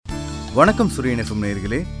வணக்கம் சூரியன் எஃப்எம்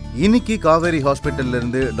நேயர்களே. இன்னைக்கு காவேரி ஹாஸ்பிட்டல்ல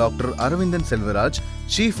இருந்து doctor Aravindan Selvaraj,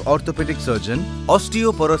 chief orthopaedic surgeon,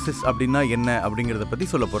 osteoporosis அப்படின்னா என்ன அப்படிங்கிறத பற்றி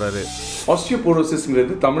சொல்ல போகிறாரு.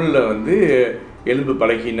 ஆஸ்டியோபோரோசிஸ்ங்கிறது தமிழில் எலும்பு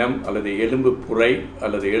பலகீனம் அல்லது எலும்பு புரை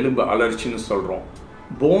அல்லது எலும்பு அலர்ச்சின்னு சொல்கிறோம்.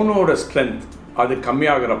 போனோட ஸ்ட்ரென்த் அது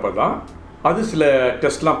கம்மியாகிறப்ப தான் அது சில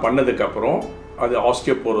டெஸ்ட்லாம் பண்ணதுக்கப்புறம் அது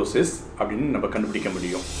ஆஸ்டியோபோரோசிஸ் அப்படின்னு நம்ம கண்டுபிடிக்க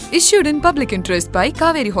முடியும். Issued in public interest by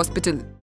Kaveri Hospital.